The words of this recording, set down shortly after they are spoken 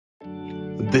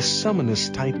This sermon is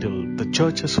titled, The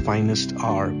Church's Finest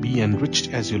Hour. Be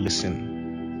enriched as you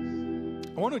listen.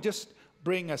 I want to just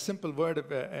bring a simple word of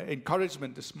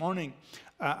encouragement this morning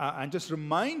and just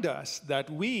remind us that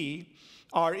we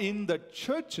are in the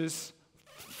church's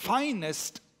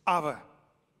finest hour.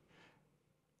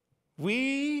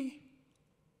 We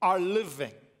are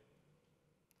living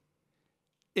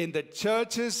in the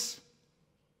church's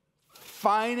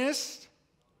finest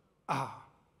hour.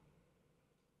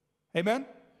 Amen?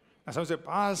 And someone said,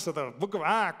 Pastor, the book of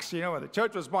Acts, when the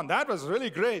church was born, that was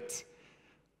really great.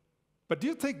 But do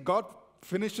you think God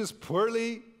finishes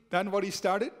poorly than what he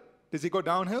started? Does he go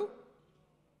downhill?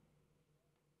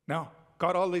 No.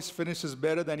 God always finishes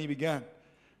better than he began.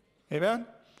 Amen?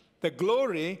 The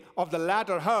glory of the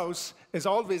latter house is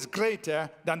always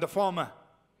greater than the former.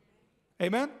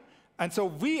 Amen? And so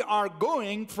we are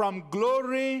going from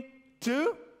glory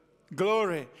to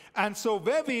glory. And so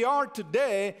where we are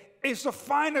today is the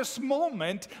finest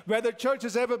moment where the church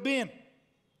has ever been.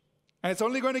 And it's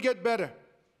only going to get better.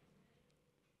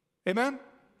 Amen?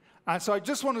 And so I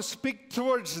just want to speak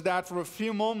towards that for a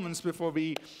few moments before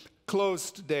we close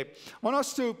today. I want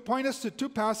us to point us to two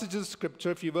passages of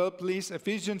Scripture, if you will, please.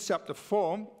 Ephesians chapter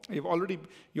 4.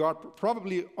 You are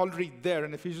probably already there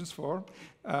in Ephesians 4.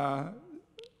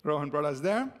 Rohan brought us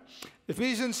there.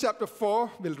 Ephesians chapter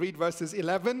 4, we'll read verses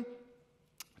 11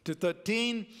 to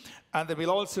 13. And then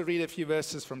we'll also read a few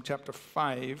verses from chapter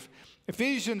 5.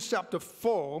 Ephesians chapter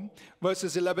 4,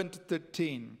 verses 11 to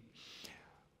 13.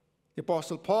 The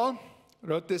Apostle Paul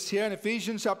wrote this here in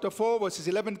Ephesians chapter 4, verses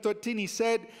 11 to 13. He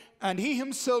said, "And he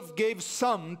himself gave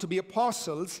some to be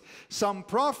apostles, some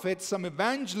prophets, some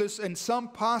evangelists, and some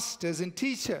pastors and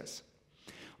teachers,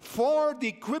 for the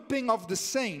equipping of the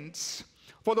saints,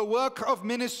 for the work of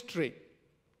ministry,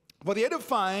 for the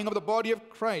edifying of the body of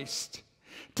Christ,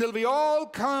 till we all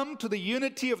come to the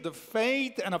unity of the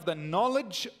faith and of the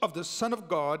knowledge of the Son of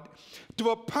God, to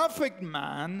a perfect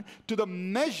man, to the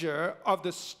measure of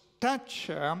the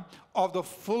stature of the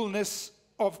fullness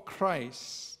of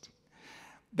Christ."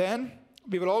 Then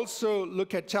we will also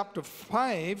look at chapter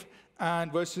 5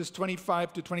 and verses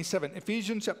 25 to 27.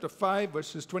 Ephesians chapter 5,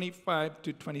 verses 25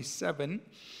 to 27.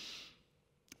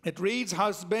 It reads,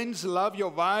 "Husbands, love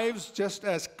your wives just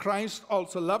as Christ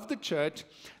also loved the church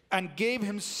and gave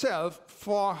himself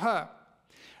for her,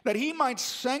 that he might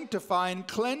sanctify and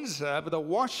cleanse her with the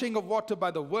washing of water by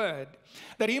the word,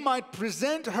 that he might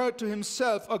present her to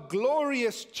himself a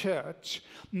glorious church,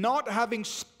 not having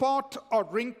spot or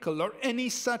wrinkle or any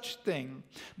such thing,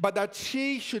 but that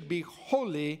she should be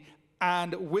holy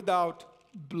and without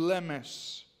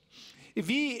blemish." If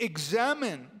we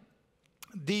examine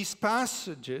these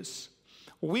passages,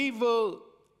 we will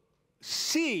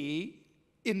see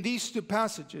in these two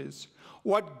passages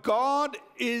what God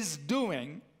is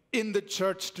doing in the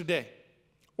church today.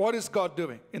 What is God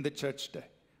doing in the church today?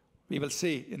 We will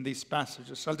see in these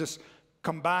passages. I'll just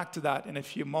come back to that in a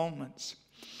few moments.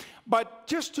 But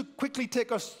just to quickly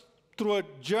take us through a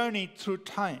journey through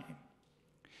time.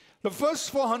 The first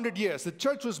 400 years, the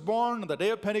church was born on the day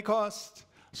of Pentecost,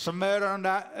 somewhere around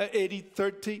AD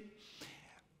 30.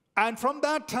 And from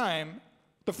that time,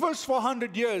 the first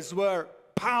 400 years were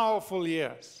powerful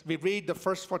years. We read the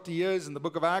first 40 years in the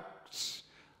book of Acts,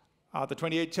 the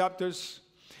 28 chapters.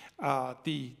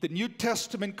 The New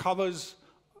Testament covers,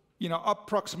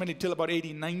 approximately till about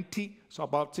AD 90, so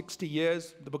about 60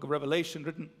 years. The book of Revelation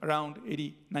written around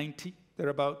AD 90,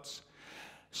 thereabouts.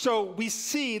 So we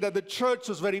see that the church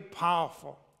was very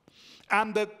powerful.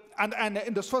 And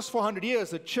in the first 400 years,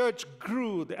 the church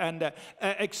grew and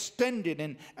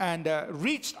extended and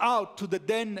reached out to the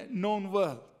then known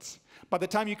world. By the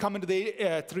time you come into the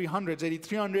 300s, AD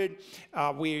 300,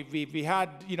 we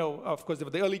had, of course, there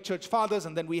were the early church fathers,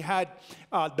 and then we had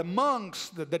the monks,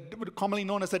 the commonly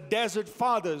known as the desert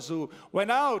fathers, who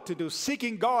went out to do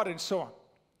seeking God and so on.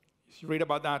 You read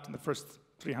about that in the first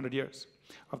 300 years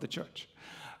of the church.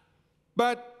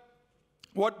 But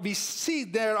what we see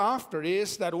thereafter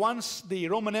is that once the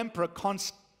Roman Emperor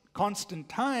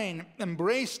Constantine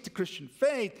embraced the Christian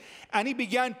faith, and he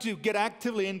began to get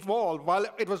actively involved. While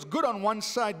it was good on one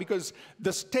side because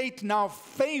the state now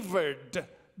favored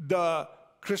the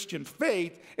Christian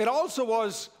faith, it also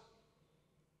was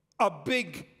a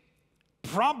big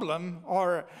problem,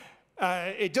 or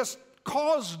it just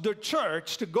caused the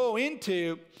church to go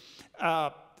into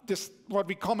this, what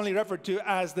we commonly refer to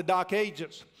as the Dark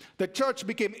Ages. The church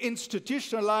became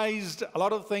institutionalized. A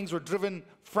lot of things were driven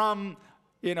from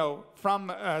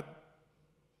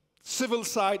civil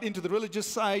side into the religious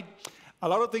side. A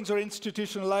lot of things were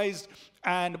institutionalized,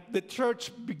 and the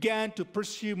church began to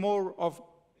pursue more of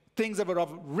things that were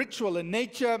of ritual in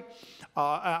nature.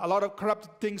 A lot of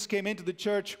corrupt things came into the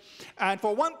church. And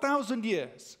for 1,000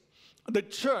 years, the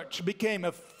church became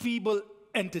a feeble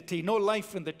entity, no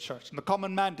life in the church. And the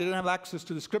common man didn't have access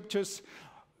to the scriptures,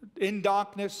 in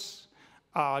darkness,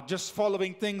 just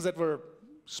following things that were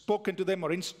spoken to them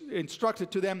or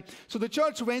instructed to them. So the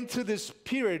church went through this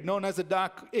period known as the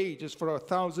Dark Ages for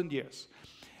 1,000 years.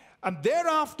 And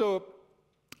thereafter,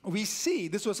 we see,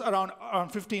 this was around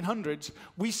 1500s,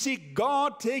 we see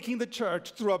God taking the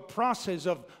church through a process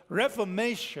of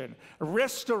reformation,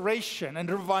 restoration, and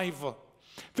revival.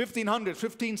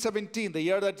 1517, the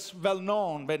year that's well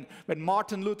known, when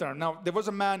Martin Luther, now there was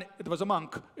a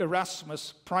monk,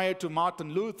 Erasmus, prior to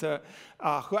Martin Luther,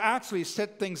 who actually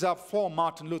set things up for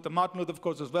Martin Luther. Martin Luther, of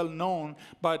course, is well known,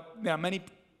 but many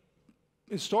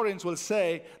historians will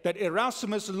say that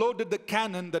Erasmus loaded the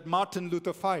cannon that Martin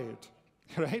Luther fired,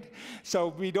 right? So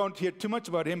we don't hear too much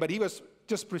about him, but he was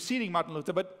just preceding Martin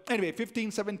Luther. But anyway,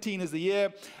 1517 is the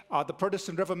year the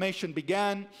Protestant Reformation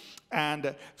began.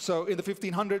 And so in the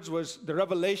 1500s was the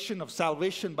revelation of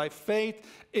salvation by faith.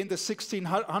 In the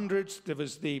 1600s, there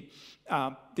was the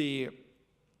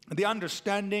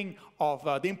understanding of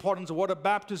the importance of water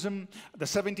baptism. The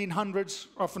 1700s,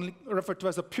 often referred to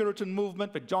as the Puritan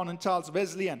movement with John and Charles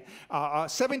Wesley. And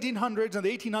 1700s and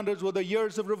the 1800s were the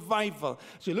years of revival.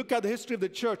 So you look at the history of the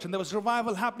church, and there was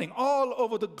revival happening all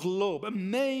over the globe.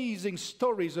 Amazing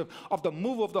stories of the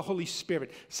move of the Holy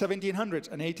Spirit.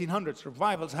 1700s and 1800s,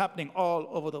 revivals happening all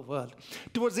over the world.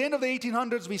 Towards the end of the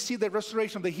 1800s, we see the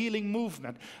restoration of the healing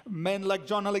movement. Men like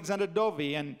John Alexander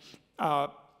Dowie and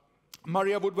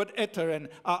Maria Woodward Etter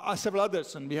and several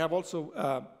others, and we have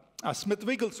also Smith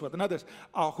Wigglesworth and others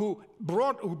who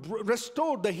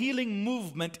restored the healing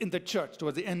movement in the church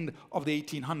towards the end of the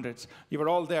 1800s. You were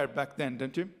all there back then,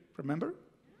 don't you? Remember?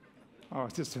 Oh,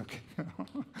 it's just okay.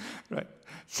 Right.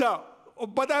 So,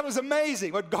 but that was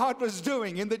amazing what God was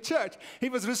doing in the church. He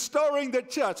was restoring the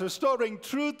church, restoring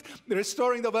truth,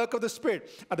 restoring the work of the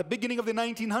Spirit. At the beginning of the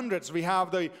 1900s, we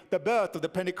have the birth of the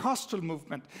Pentecostal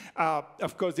movement.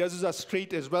 Of course, the Azusa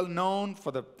Street is well known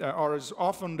for or is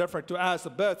often referred to as the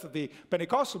birth of the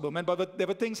Pentecostal movement. But there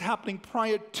were things happening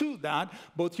prior to that,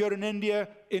 both here in India,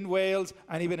 in Wales,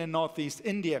 and even in Northeast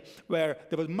India, where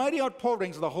there was mighty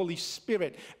outpourings of the Holy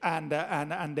Spirit, and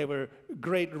there were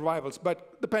great revivals. But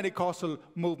the Pentecostal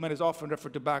movement is often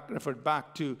referred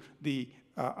back to the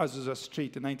Azusa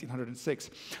Street in 1906.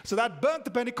 So that birthed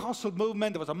the Pentecostal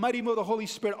movement. There was a mighty move of the Holy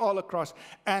Spirit all across.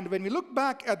 And when we look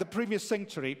back at the previous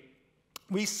century,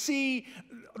 we see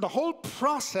the whole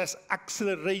process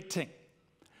accelerating.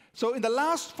 So in the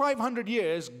last 500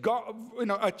 years, God,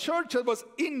 a church that was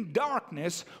in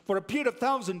darkness for a period of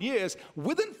 1,000 years,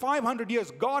 within 500 years,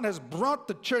 God has brought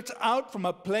the church out from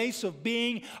a place of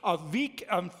being a weak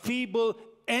and feeble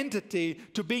entity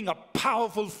to being a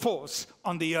powerful force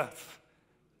on the earth.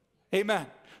 Amen.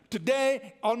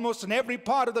 Today, almost in every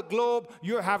part of the globe,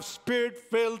 you have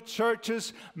Spirit-filled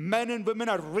churches. Men and women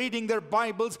are reading their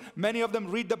Bibles. Many of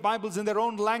them read the Bibles in their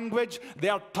own language. They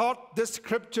are taught the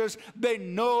Scriptures. They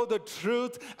know the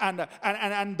truth. And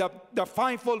the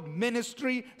fivefold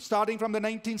ministry, starting from the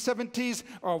 1970s,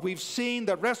 we've seen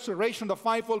the restoration of the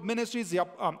fivefold ministries, the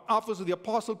office of the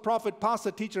apostle, prophet,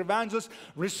 pastor, teacher, evangelist,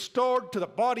 restored to the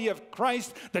body of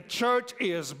Christ. The church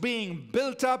is being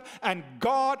built up, and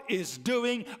God is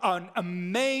doing an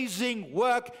amazing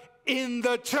work in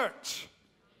the church.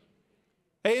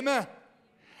 Amen.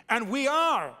 And we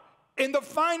are in the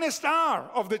finest hour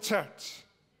of the church.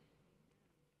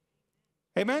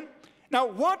 Amen. Now,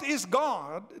 what is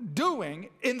God doing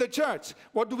in the church?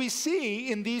 What do we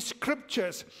see in these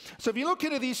scriptures? So if you look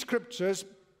into these scriptures,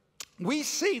 we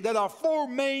see that there are four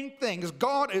main things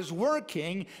God is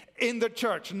working in the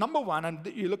church. Number one,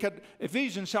 and you look at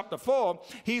Ephesians chapter 4,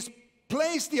 He's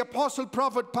placed the apostle,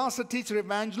 prophet, pastor, teacher,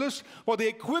 evangelist for the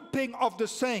equipping of the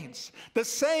saints. The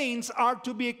saints are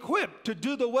to be equipped to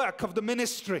do the work of the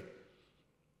ministry.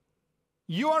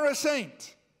 You are a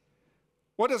saint.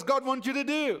 What does God want you to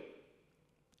do?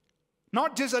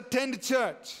 Not just attend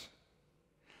church.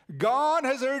 God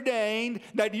has ordained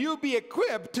that you be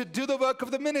equipped to do the work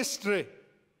of the ministry.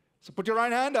 So put your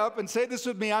right hand up and say this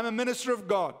with me. I'm a minister of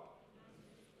God.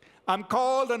 I'm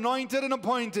called, anointed, and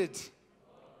appointed.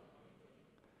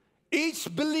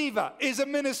 Each believer is a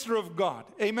minister of God.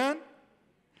 Amen?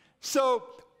 So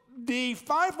the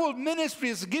fivefold ministry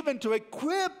is given to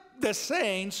equip the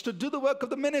saints to do the work of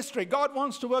the ministry. God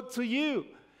wants to work through you.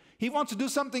 He wants to do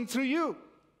something through you.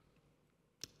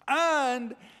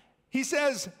 And He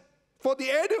says, for the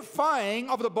edifying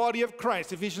of the body of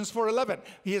Christ, Ephesians 4:11.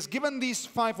 He has given these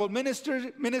fivefold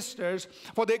ministers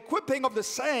for the equipping of the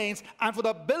saints and for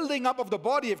the building up of the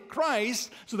body of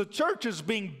Christ. So the church is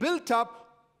being built up.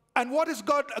 And what is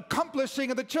God accomplishing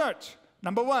in the church?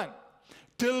 Number one,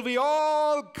 till we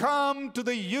all come to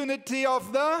the unity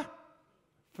of the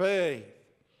faith.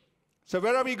 So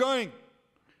where are we going?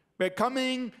 We're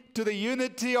coming to the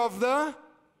unity of the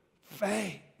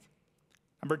faith.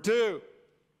 Number two,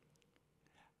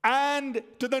 and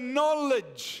to the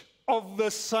knowledge of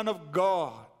the Son of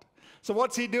God. So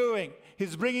what's he doing?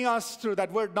 He's bringing us through.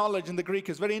 That word knowledge in the Greek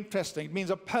is very interesting. It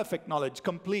means a perfect knowledge,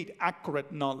 complete,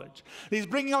 accurate knowledge. He's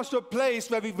bringing us to a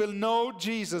place where we will know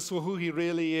Jesus for who he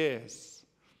really is.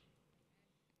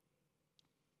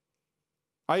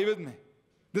 Are you with me?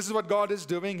 This is what God is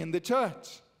doing in the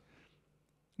church.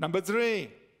 Number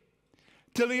three,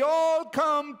 till we all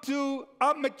come to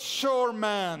a mature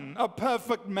man, a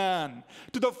perfect man,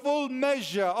 to the full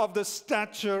measure of the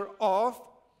stature of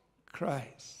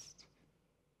Christ.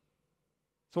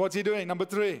 So what's he doing? Number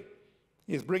three,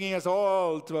 he's bringing us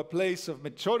all to a place of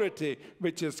maturity,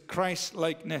 which is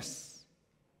Christ-likeness.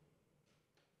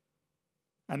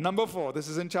 And number four, this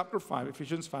is in chapter 5,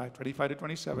 Ephesians 5, 25 to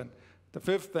 27. The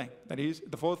fourth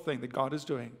thing that God is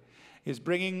doing is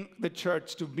bringing the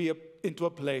church to be into a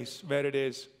place where it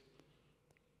is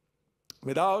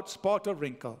without spot or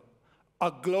wrinkle,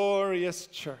 a glorious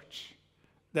church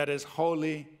that is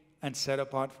holy and set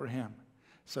apart for him.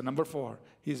 So number four,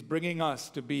 he's bringing us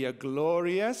to be a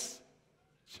glorious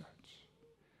church.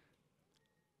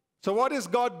 So what is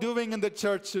God doing in the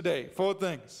church today? Four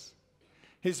things.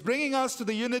 He's bringing us to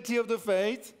the unity of the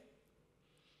faith,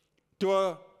 to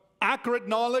an accurate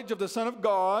knowledge of the Son of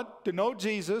God, to know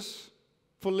Jesus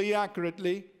fully,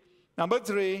 accurately. Number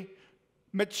three,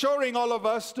 maturing all of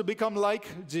us to become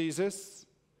like Jesus.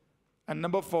 And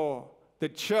number four, the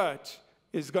church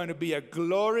is going to be a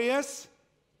glorious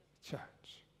church.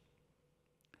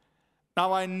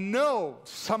 Now, I know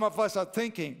some of us are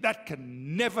thinking, that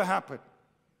can never happen.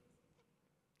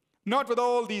 Not with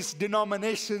all these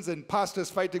denominations and pastors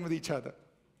fighting with each other.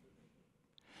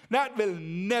 That will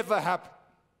never happen.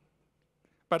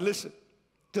 But listen,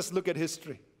 just look at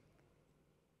history.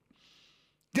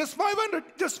 Just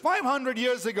 500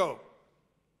 years ago,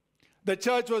 the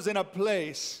church was in a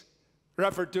place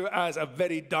referred to as a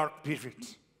very dark period.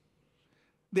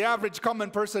 The average common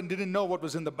person didn't know what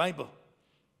was in the Bible.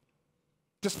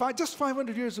 Just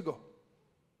 500 years ago.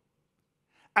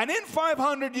 And in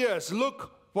 500 years,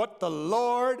 look what the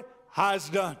Lord has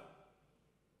done.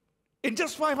 In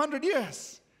just 500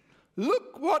 years,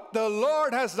 look what the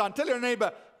Lord has done. Tell your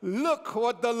neighbor, look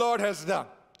what the Lord has done.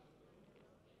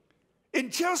 In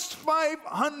just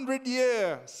 500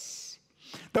 years,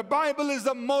 the Bible is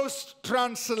the most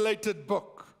translated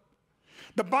book.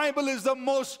 The Bible is the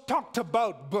most talked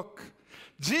about book.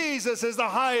 Jesus is the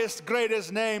highest,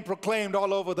 greatest name proclaimed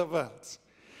all over the world.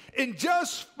 In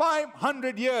just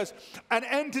 500 years, an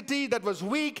entity that was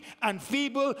weak and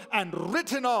feeble and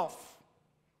written off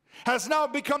has now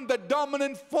become the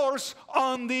dominant force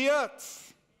on the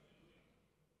earth.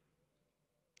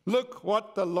 Look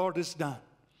what the Lord has done.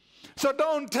 So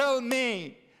don't tell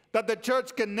me that the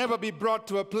church can never be brought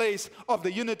to a place of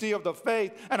the unity of the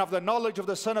faith and of the knowledge of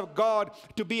the Son of God,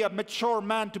 to be a mature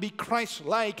man, to be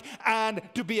Christ-like, and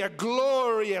to be a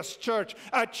glorious church,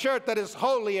 a church that is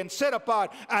holy and set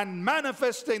apart and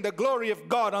manifesting the glory of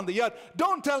God on the earth.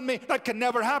 Don't tell me that can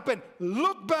never happen.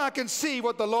 Look back and see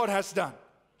what the Lord has done.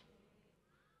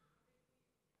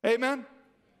 Amen?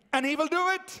 And he will do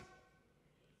it.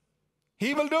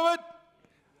 He will do it.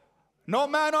 No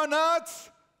man on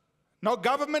earth, no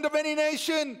government of any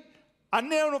nation, and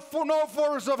no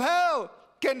force of hell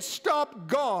can stop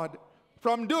God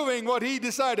from doing what he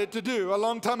decided to do a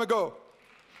long time ago.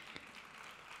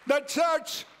 The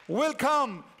church will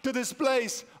come to this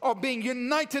place of being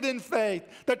united in faith.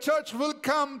 The church will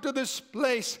come to this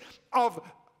place of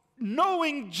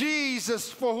knowing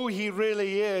Jesus for who he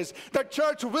really is. The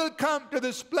church will come to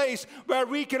this place where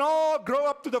we can all grow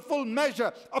up to the full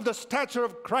measure of the stature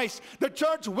of Christ. The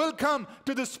church will come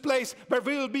to this place where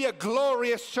we will be a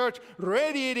glorious church,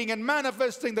 radiating and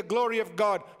manifesting the glory of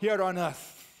God here on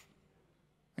earth.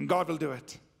 And God will do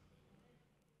it.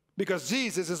 Because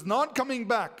Jesus is not coming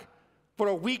back for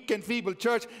a weak and feeble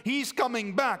church. He's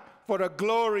coming back for a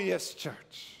glorious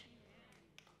church.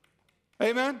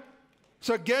 Amen?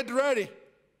 So get ready.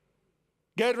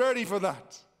 Get ready for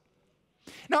that.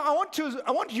 Now, I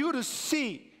want you to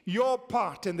see your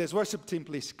part in this. Worship team,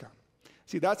 please come.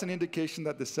 See, that's an indication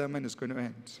that the sermon is going to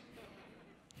end.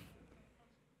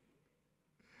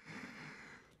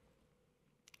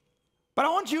 But I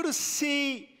want you to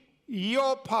see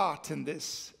your part in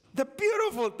this. The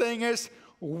beautiful thing is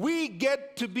we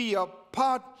get to be a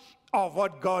part of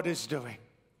what God is doing.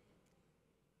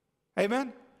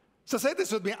 Amen? So say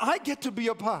this with me. I get to be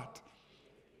a part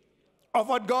of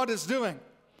what God is doing.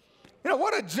 You know,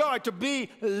 what a joy to be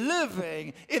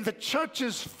living in the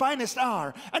church's finest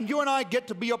hour. And you and I get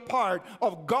to be a part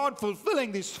of God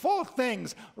fulfilling these 4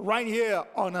 things right here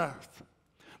on earth.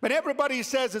 When everybody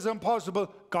says it's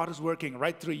impossible, God is working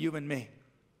right through you and me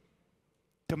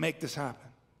to make this happen.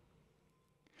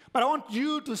 But I want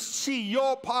you to see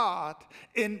your part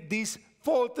in these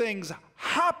 4 things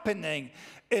happening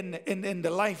in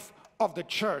the life of the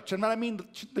church. And when I mean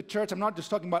the church, I'm not just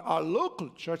talking about our local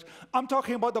church. I'm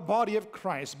talking about the body of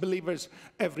Christ, believers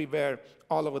everywhere,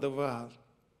 all over the world.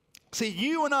 See,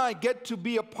 you and I get to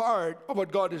be a part of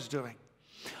what God is doing,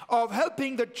 of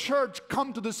helping the church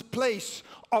come to this place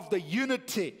of the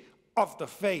unity of the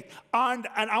faith. And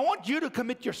I want you to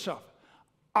commit yourself.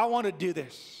 I want to do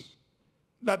this.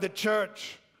 That the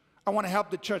church, I want to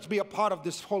help the church be a part of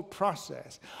this whole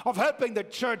process of helping the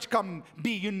church come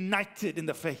be united in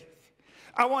the faith.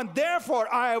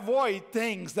 Therefore, I avoid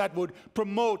things that would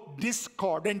promote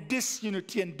discord and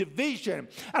disunity and division.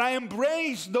 And I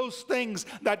embrace those things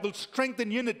that will strengthen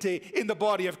unity in the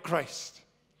body of Christ.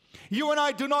 You and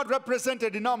I do not represent a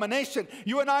denomination.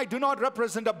 You and I do not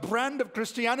represent a brand of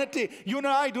Christianity. You and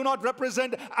I do not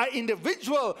represent an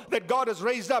individual that God has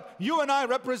raised up. You and I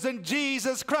represent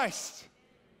Jesus Christ.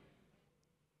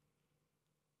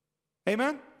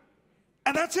 Amen?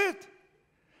 And that's it.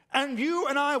 And you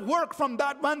and I work from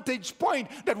that vantage point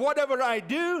that whatever I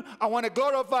do, I want to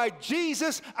glorify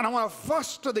Jesus and I want to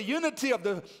foster the unity of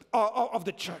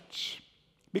the church.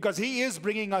 Because He is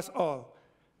bringing us all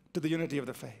to the unity of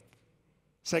the faith.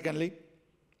 Secondly,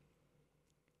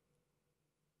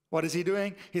 what is He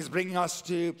doing? He's bringing us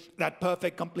to that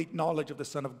perfect, complete knowledge of the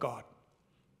Son of God.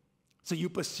 So you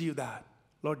pursue that.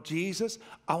 Lord Jesus,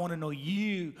 I want to know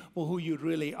you for who you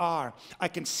really are. I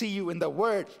can see you in the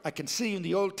Word. I can see you in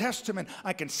the Old Testament.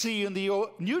 I can see you in the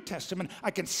New Testament. I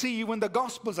can see you in the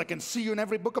Gospels. I can see you in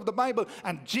every book of the Bible.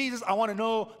 And Jesus, I want to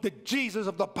know the Jesus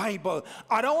of the Bible.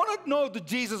 I don't want to know the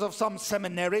Jesus of some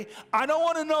seminary. I don't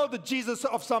want to know the Jesus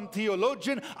of some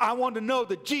theologian. I want to know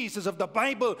the Jesus of the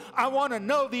Bible. I want to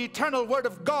know the eternal Word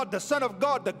of God, the Son of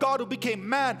God, the God who became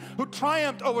man, who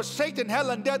triumphed over Satan,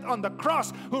 hell, and death on the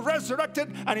cross, who resurrected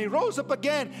and He rose up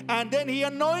again, and then He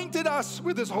anointed us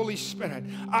with His Holy Spirit.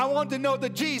 I want to know the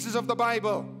Jesus of the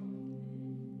Bible,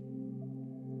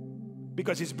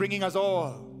 because He's bringing us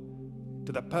all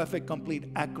to the perfect,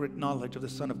 complete, accurate knowledge of the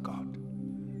Son of God.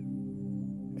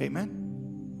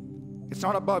 Amen? It's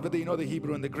not about whether you know the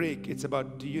Hebrew and the Greek. It's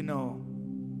about, do you know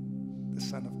the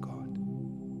Son of God?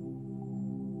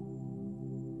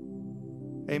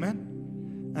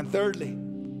 Amen? And thirdly,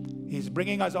 He's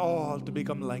bringing us all to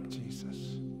become like Jesus.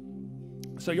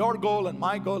 So your goal and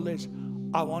my goal is,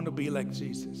 I want to be like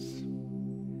Jesus.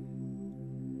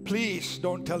 Please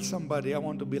don't tell somebody, I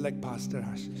want to be like Pastor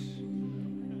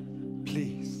Ashish.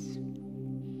 Please.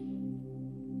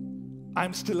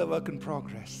 I'm still a work in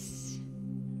progress.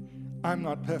 I'm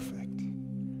not perfect.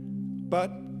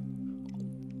 But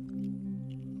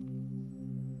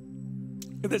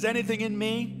if there's anything in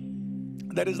me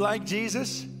that is like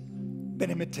Jesus, then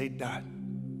imitate that.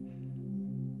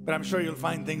 But I'm sure you'll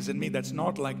find things in me that's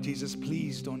not like Jesus.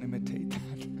 Please don't imitate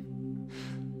that.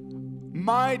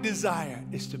 My desire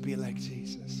is to be like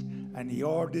Jesus, and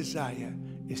your desire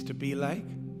is to be like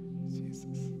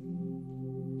Jesus.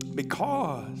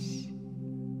 Because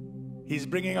He's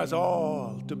bringing us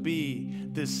all to be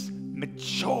this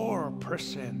mature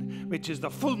person, which is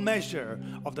the full measure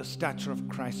of the stature of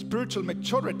Christ. Spiritual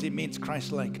maturity means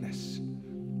Christ-likeness.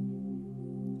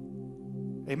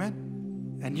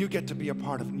 Amen? And you get to be a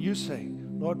part of it. And you say,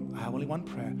 Lord, I have only one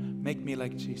prayer. Make me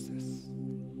like Jesus.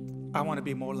 I want to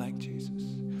be more like Jesus.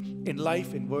 In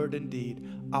life, in word, and deed,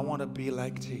 I want to be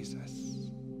like Jesus.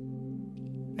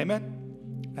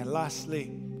 Amen? And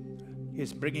lastly,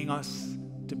 He's bringing us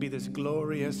to be this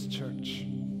glorious church.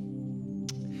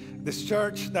 This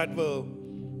church that will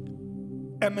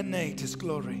emanate His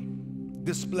glory,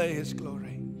 display His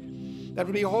glory, that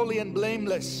will be holy and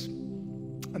blameless,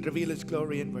 and reveal His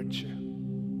glory and virtue.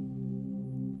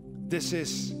 This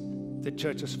is the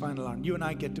church's final hour. You and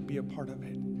I get to be a part of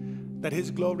it. That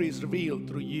His glory is revealed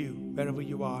through you, wherever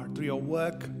you are, through your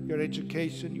work, your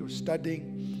education, your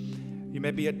studying. You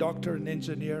may be a doctor, an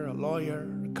engineer, a lawyer,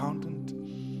 accountant,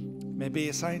 maybe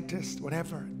a scientist,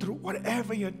 whatever. Through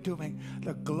whatever you're doing,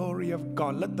 the glory of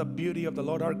God, let the beauty of the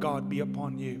Lord our God be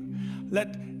upon you.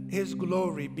 Let His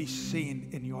glory be seen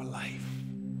in your life,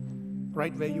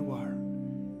 right where you are.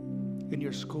 in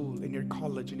your school, in your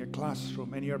college, in your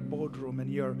classroom, in your boardroom, when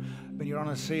you're on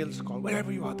a sales call,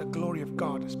 wherever you are, the glory of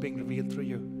God is being revealed through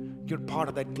you. You're part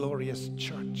of that glorious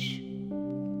church.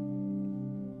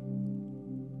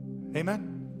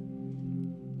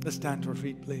 Amen? Let's stand to our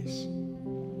feet, please.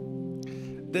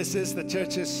 This is the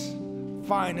church's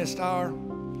finest hour,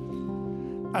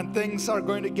 and things are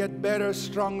going to get better,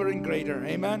 stronger, and greater.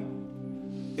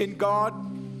 Amen? In God,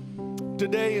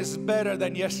 today is better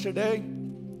than yesterday.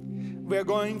 We are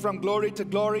going from glory to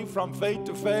glory, from faith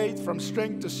to faith, from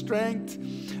strength to strength.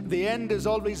 The end is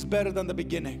always better than the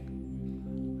beginning.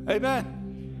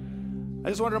 Amen? I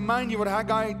just want to remind you what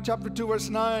Haggai chapter 2 verse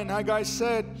 9, Haggai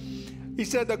said. He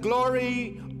said, the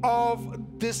glory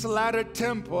of this latter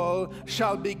temple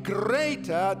shall be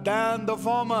greater than the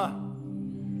former.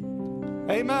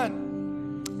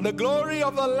 Amen. The glory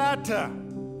of the latter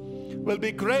will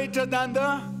be greater than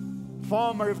the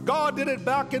former. If God did it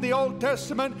back in the Old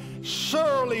Testament,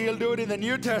 surely He'll do it in the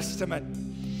New Testament.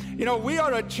 You know, we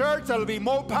are a church that will be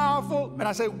more powerful. When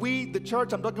I say we, the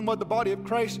church, I'm talking about the body of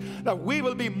Christ, that we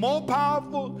will be more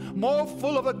powerful, more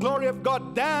full of the glory of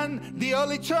God than the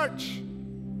early church.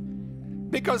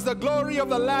 Because the glory of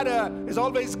the latter is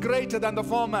always greater than the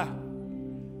former.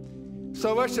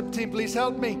 So worship team, please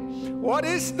help me. What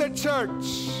is the church?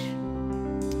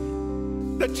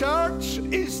 The church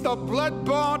is the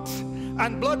blood-bought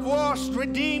and blood-washed,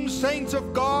 redeemed saints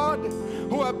of God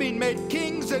who have been made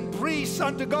kings and priests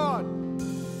unto God.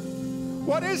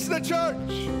 What is the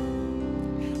church?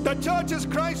 The church is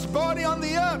Christ's body on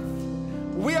the earth.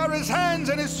 We are His hands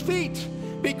and His feet.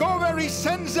 We go where He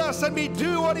sends us and we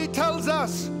do what He tells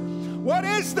us. What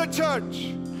is the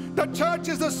church? The church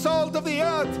is the salt of the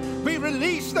earth. We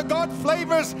release the God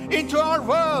flavors into our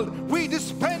world. We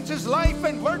dispense His life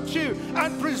and virtue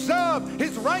and preserve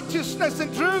His righteousness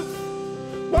and truth.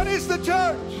 What is the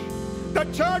church? The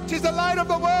church is the light of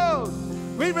the world.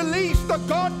 We release the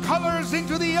God colors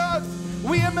into the earth.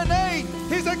 We emanate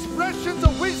His expressions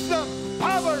of wisdom,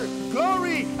 power,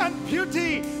 glory, and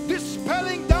beauty,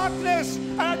 dispelling darkness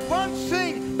and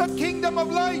advancing the kingdom of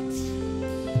light.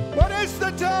 What is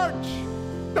the church?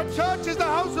 The church is the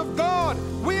house of God.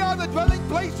 We are the dwelling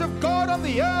place of God on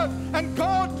the earth, and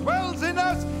God dwells in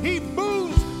us. He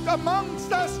moves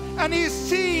amongst us, and He is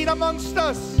seen amongst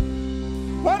us.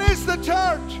 What is the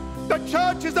church? The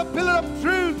church is a pillar of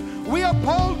truth. We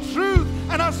uphold truth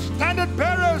and are standard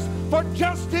bearers for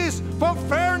justice, for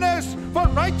fairness, for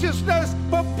righteousness,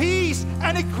 for peace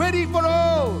and equity for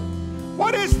all.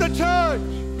 What is the church?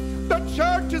 The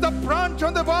church is a branch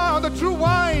on the true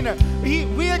vine.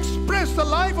 We express the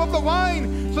life of the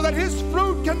vine so that His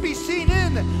fruit can be seen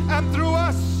in and through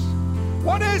us.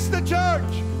 What is the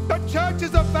church? The church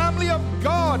is a family of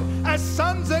God. As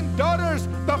sons and daughters,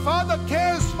 the Father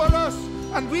cares for us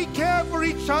and we care for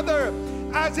each other.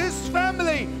 As His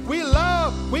family, we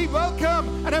love, we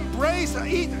welcome and embrace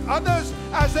others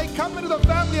as they come into the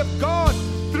family of God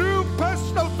through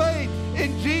personal faith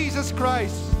in Jesus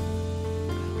Christ.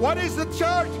 What is the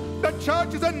church? The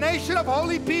church is a nation of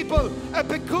holy people, a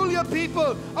peculiar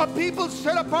people, a people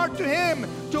set apart to Him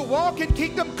to walk in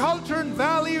kingdom culture and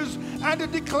values and to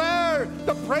declare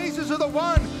the praises of the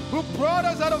one who brought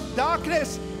us out of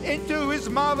darkness into His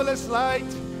marvelous light.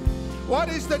 What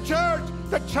is the church?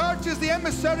 The church is the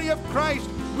emissary of Christ.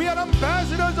 We are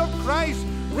ambassadors of Christ,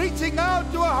 reaching out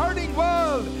to a hurting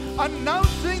world,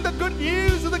 announcing the good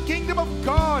news of the kingdom of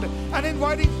God and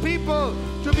inviting people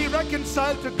to be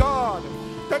reconciled to God.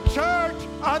 The church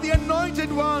are the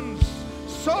anointed ones,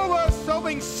 sowers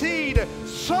sowing seed,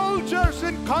 soldiers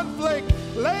in conflict,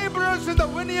 laborers in the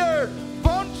vineyard,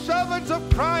 bond servants of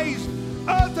Christ,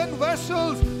 earthen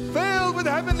vessels filled with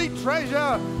heavenly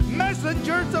treasure,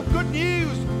 messengers of good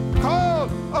news,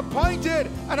 called, appointed,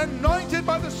 and anointed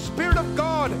by the Spirit of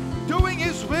God, doing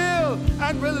His will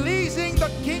and releasing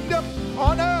the kingdom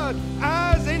on earth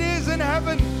as it is in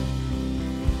heaven.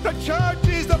 The church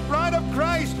is the bride of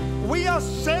Christ. We are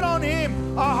set on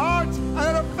Him. Our hearts and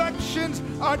our affections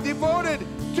are devoted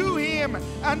to Him,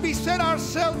 and we set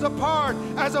ourselves apart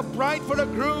as a bride for a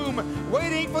groom,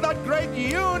 waiting for that great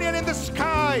union in the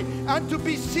sky and to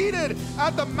be seated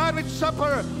at the marriage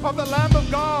supper of the Lamb of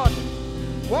God.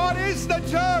 What is the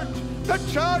church? The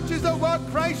church is the work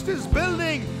Christ is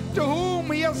building, to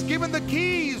whom He has given the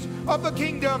keys of the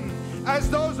kingdom. As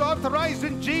those authorized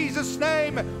in Jesus'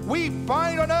 name, we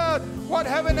bind on earth what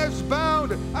heaven has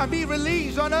bound, and we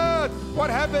release on earth what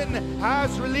heaven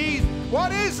has released.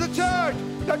 What is the church?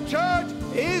 The church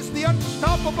is the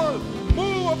unstoppable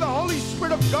move of the Holy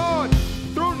Spirit of God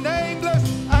through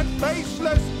nameless and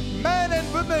faceless men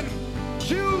and women,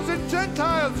 Jews and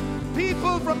Gentiles,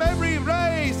 people from every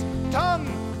race, tongue,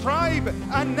 tribe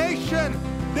and nation.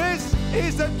 This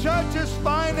is the church's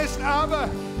finest hour.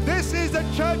 This is the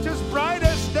church's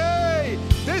brightest day.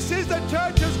 This is the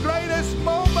church's greatest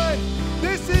moment.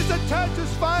 This is the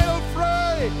church's final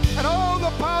fray. And all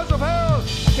the powers of hell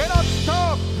cannot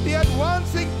stop the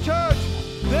advancing church.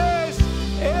 This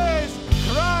is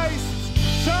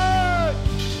Christ's church.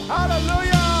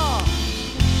 Hallelujah.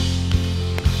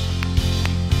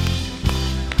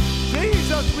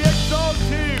 Jesus, we exalt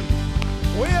you.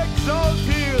 We exalt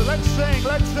you. Let's sing,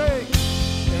 let's sing.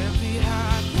 Every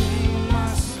high thing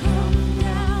must come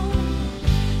down.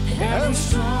 Every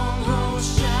stronghold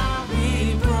shall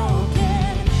be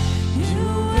broken. You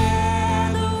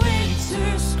wear the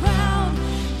victor's crown.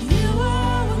 You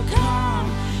overcome.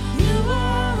 You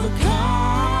overcome.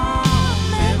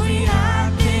 Every high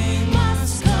thing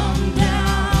must come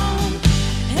down.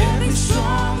 Every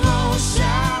stronghold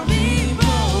shall be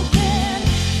broken.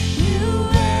 You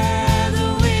wear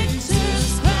the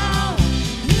victor's crown.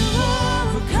 You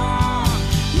overcome.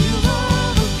 You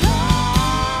overcome.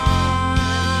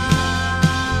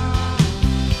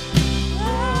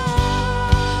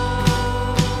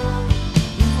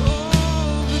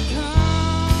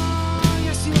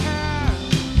 Yes, you have.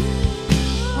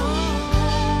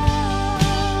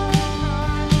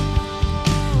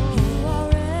 You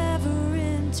are ever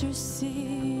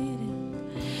interceding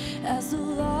as the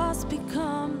lost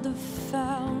become the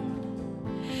found.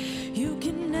 You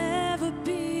can never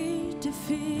be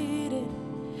defeated,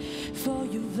 for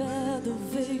you wear the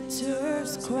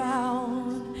victor's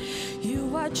crown.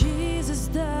 You are Jesus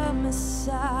the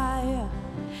Messiah.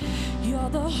 You're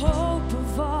the hope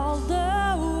of all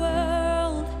the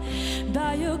world.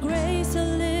 By your grace I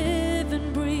live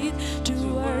and breathe to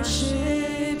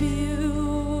worship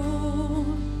you.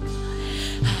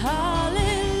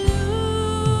 Hallelujah.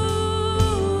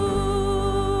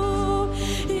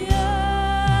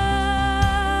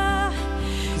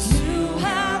 You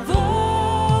have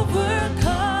overcome.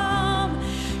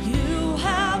 You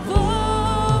have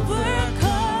overcome.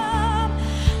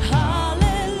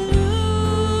 Hallelujah.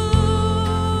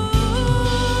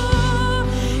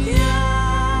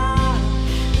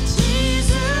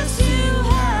 Jesus, you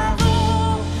have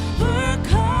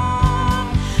overcome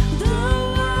the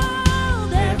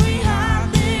world. Every high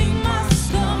thing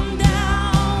must come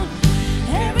down.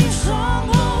 Every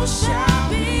stronghold shall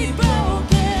be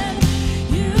broken.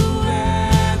 You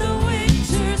wear the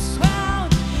victor's crown.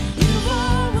 You've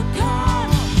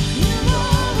overcome. You've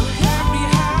overcome.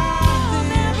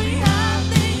 Every high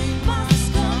thing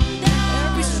must come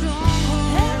down. Every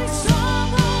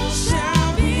stronghold shall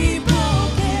be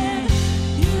broken.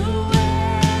 You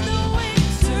wear the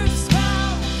victor's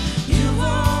crown. You've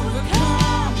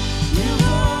overcome. You've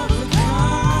overcome.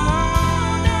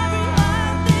 Every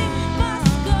high thing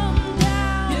must come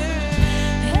down.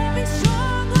 Every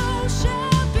stronghold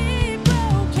shall be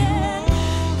broken.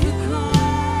 You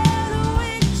wear the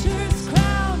victor's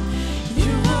crown.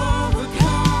 You've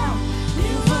overcome.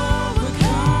 You've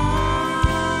overcome.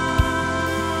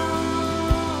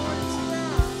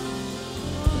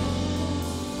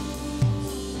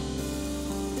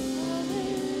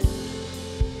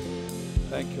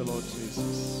 Thank you, Lord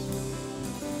Jesus.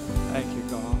 Thank you,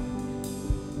 God.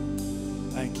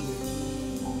 Thank you.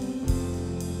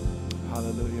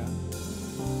 Hallelujah.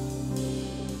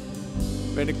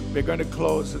 We're going to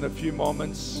close in a few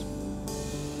moments.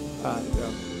 And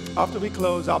after we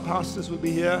close, our pastors will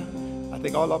be here. I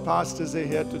think all our pastors are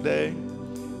here today.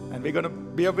 And we're going to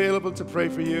be available to pray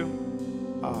for you.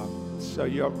 So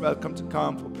you're welcome to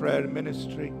come for prayer and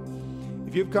ministry.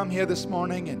 If you've come here this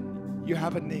morning and you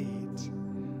have a need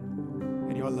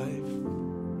in your life,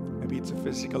 maybe it's a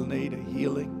physical need, a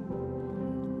healing.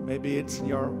 Maybe it's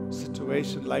your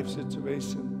situation, life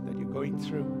situation that you're going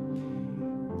through.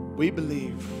 We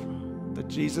believe the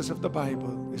Jesus of the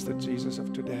Bible is the Jesus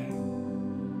of today.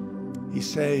 He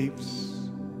saves.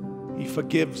 He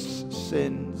forgives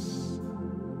sins.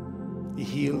 He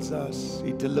heals us.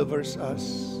 He delivers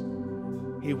us.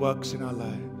 He works in our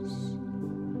lives.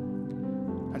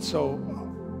 And so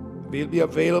we'll be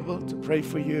available to pray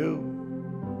for you.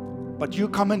 But you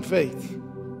come in faith,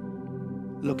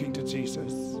 looking to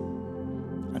Jesus,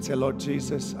 and say, Lord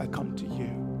Jesus, I come to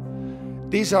you.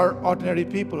 These are ordinary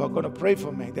people who are going to pray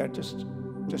for me. They're just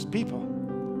people.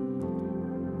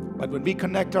 But when we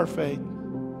connect our faith,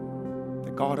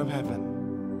 the God of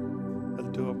heaven will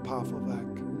do a powerful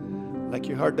work. Like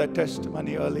you heard that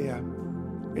testimony earlier.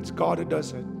 It's God who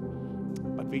does it.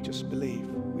 But we just believe.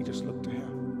 We just look to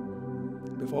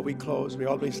Him. Before we close, we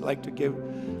always like to give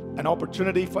an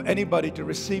opportunity for anybody to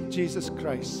receive Jesus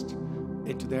Christ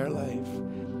into their life.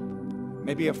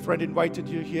 Maybe a friend invited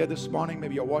you here this morning.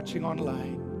 Maybe you're watching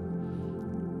online.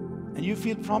 And you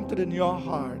feel prompted in your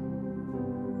heart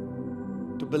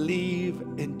to believe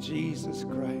in Jesus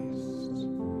Christ.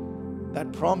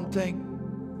 That prompting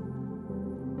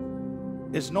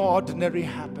is no ordinary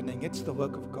happening. It's the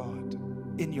work of God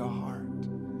in your heart.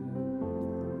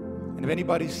 And if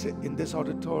anybody's in this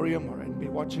auditorium or anybody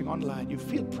watching online, you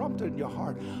feel prompted in your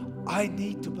heart, I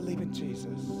need to believe in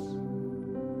Jesus.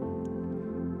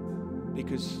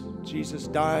 Because Jesus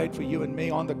died for you and me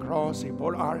on the cross. He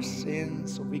bore our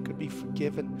sins so we could be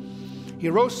forgiven. He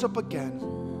rose up again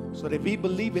so that if we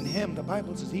believe in Him, the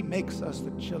Bible says He makes us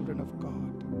the children of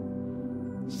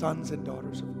God, sons and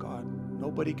daughters of God.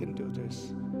 Nobody can do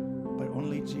this, but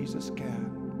only Jesus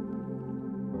can.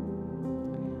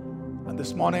 And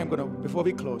this morning, before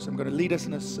we close, I'm going to lead us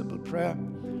in a simple prayer.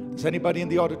 Is anybody in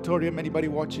the auditorium, anybody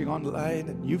watching online,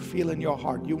 and you feel in your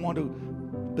heart, you want to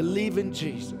believe in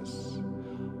Jesus?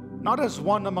 Not as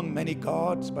one among many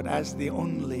gods, but as the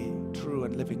only true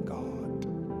and living God.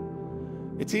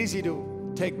 It's easy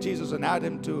to take Jesus and add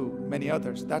Him to many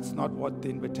others. That's not what the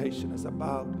invitation is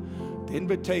about. The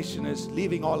invitation is,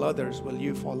 leaving all others, will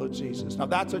you follow Jesus? Now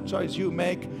that's a choice you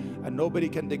make, and nobody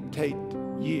can dictate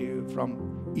you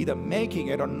from either making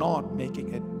it or not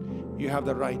making it. You have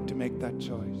the right to make that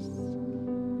choice.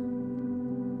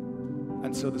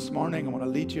 And so this morning, I want to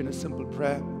lead you in a simple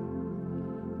prayer.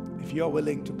 If you're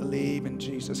willing to believe in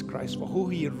Jesus Christ for who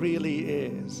He really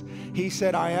is, He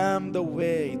said, I am the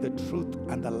way, the truth,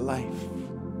 and the life.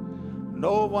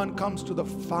 No one comes to the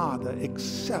Father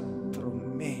except through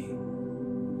me.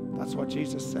 That's what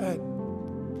Jesus said.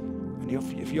 And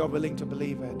if you're willing to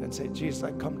believe it and say, Jesus,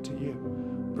 I come to you.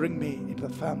 Bring me into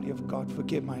the family of God.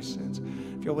 Forgive my sins.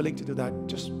 If you're willing to do that,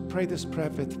 just pray this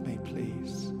prayer with me,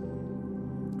 please.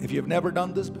 If you've never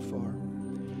done this before,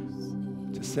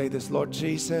 just say this, Lord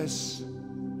Jesus,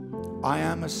 I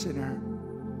am a sinner.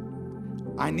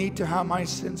 I need to have my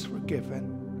sins forgiven.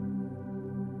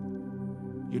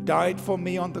 You died for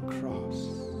me on the cross.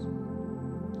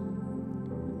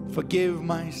 Forgive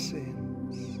my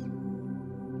sins.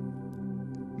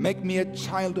 Make me a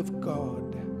child of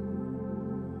God.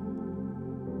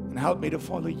 And help me to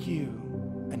follow you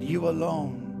and you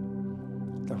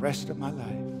alone the rest of my life.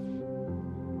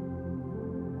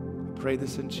 I pray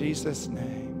this in Jesus'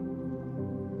 name.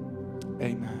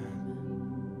 Amen.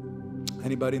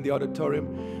 Anybody in the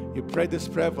auditorium, you prayed this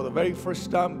prayer for the very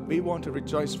first time, we want to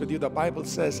rejoice with you. The Bible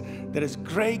says there is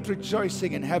great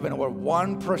rejoicing in heaven over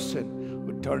one person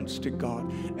who turns to God.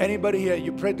 Anybody here,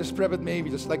 you prayed this prayer with me, we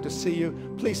just like to see you.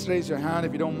 Please raise your hand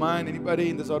if you don't mind. Anybody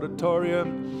in this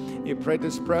auditorium, you prayed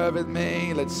this prayer with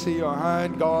me. Let's see your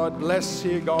hand. God bless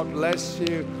you. God bless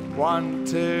you. 1,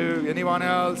 2. Anyone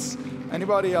else?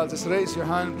 Anybody else? Just raise your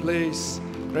hand, please.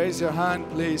 Raise your hand,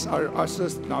 please. Our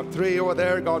ushers, now 3 over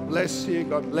there. God bless you.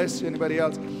 God bless you. Anybody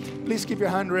else? Please keep your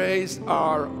hand raised.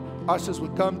 Our ushers will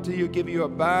come to you, give you a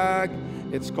bag.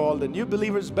 It's called a New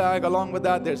Believer's Bag. Along with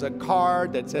that, there's a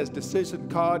card that says decision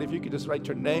card. If you could just write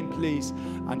your name, please,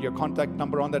 and your contact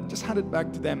number on that. Just hand it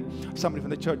back to them. Somebody from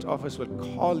the church office will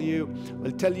call you,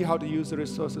 will tell you how to use the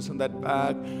resources in that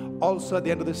bag. Also, at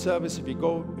the end of the service, if you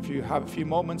have a few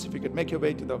moments, if you could make your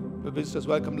way to the Visitors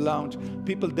Welcome Lounge,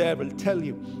 people there will tell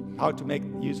you how to make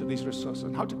use of these resources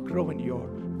and how to grow in your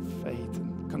faith.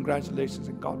 Congratulations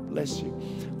and God bless you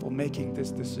for making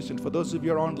this decision. For those of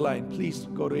you who are online, please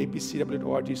go to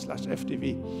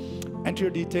apcw.org/FTV. Enter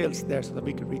your details there so that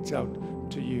we can reach out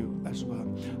to you as well.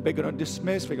 We're going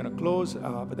to close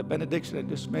with a benediction and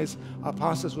dismiss. Our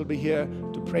pastors will be here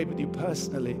to pray with you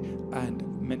personally and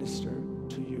minister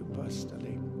to you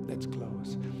personally. Let's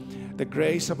close. The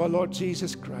grace of our Lord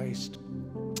Jesus Christ,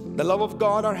 the love of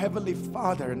God, our Heavenly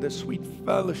Father, and the sweet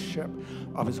fellowship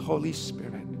of His Holy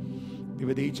Spirit be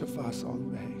with each of us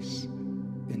always.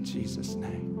 In Jesus'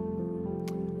 name.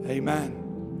 Amen.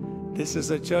 This is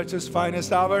the church's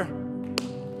finest hour.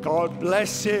 God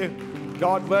bless you.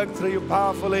 God work through you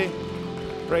powerfully.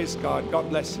 Praise God.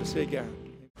 God bless you. See you again.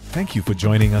 Thank you for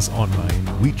joining us online.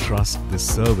 We trust this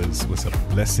service was a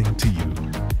blessing to you.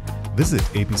 Visit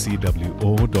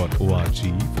apcwo.org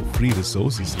for free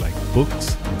resources like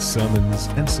books and sermons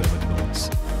and sermon notes.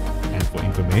 And for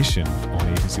information on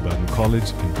APC Bible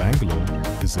College in Bangalore,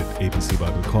 visit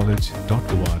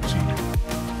apcbiblecollege.org.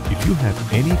 If you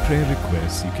have any prayer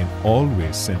requests, you can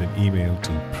always send an email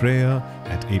to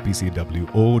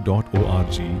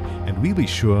prayer@apcwo.org and we'll be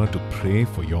sure to pray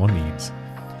for your needs.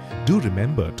 Do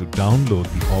remember to download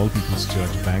the All People's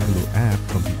Church Bangalore app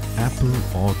from the Apple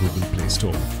or Google Play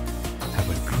Store. Have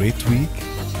a great week.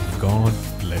 God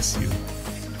bless you.